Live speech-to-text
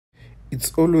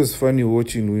It's always funny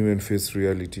watching women face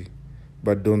reality,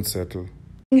 but don't settle.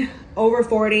 Over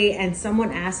 40 and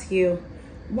someone asks you,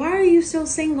 why are you still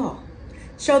single?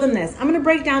 Show them this. I'm gonna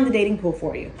break down the dating pool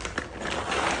for you.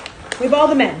 We have all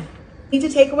the men. We need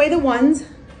to take away the ones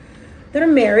that are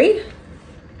married,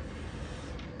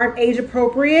 aren't age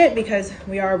appropriate because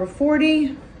we are over 40,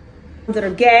 ones that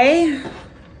are gay,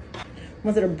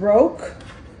 ones that are broke,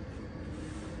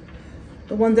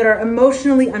 the ones that are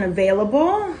emotionally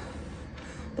unavailable,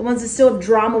 the ones that still have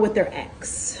drama with their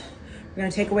ex. We're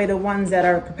gonna take away the ones that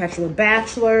are perpetual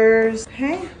bachelors,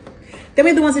 okay? Then we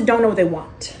have the ones that don't know what they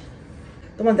want.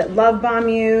 The ones that love bomb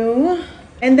you.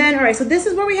 And then, all right, so this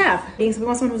is what we have. So we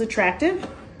want someone who's attractive.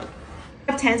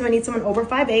 5'10", so I need someone over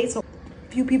 5'8". So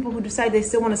a few people who decide they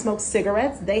still want to smoke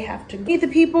cigarettes, they have to meet the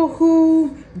people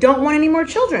who don't want any more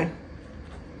children.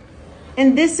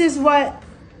 And this is what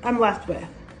I'm left with.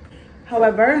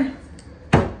 However,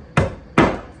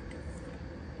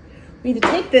 we need to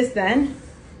take this then.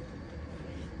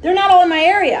 They're not all in my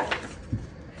area.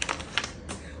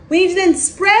 We need to then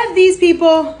spread these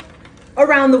people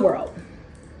around the world.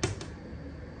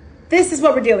 This is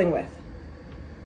what we're dealing with.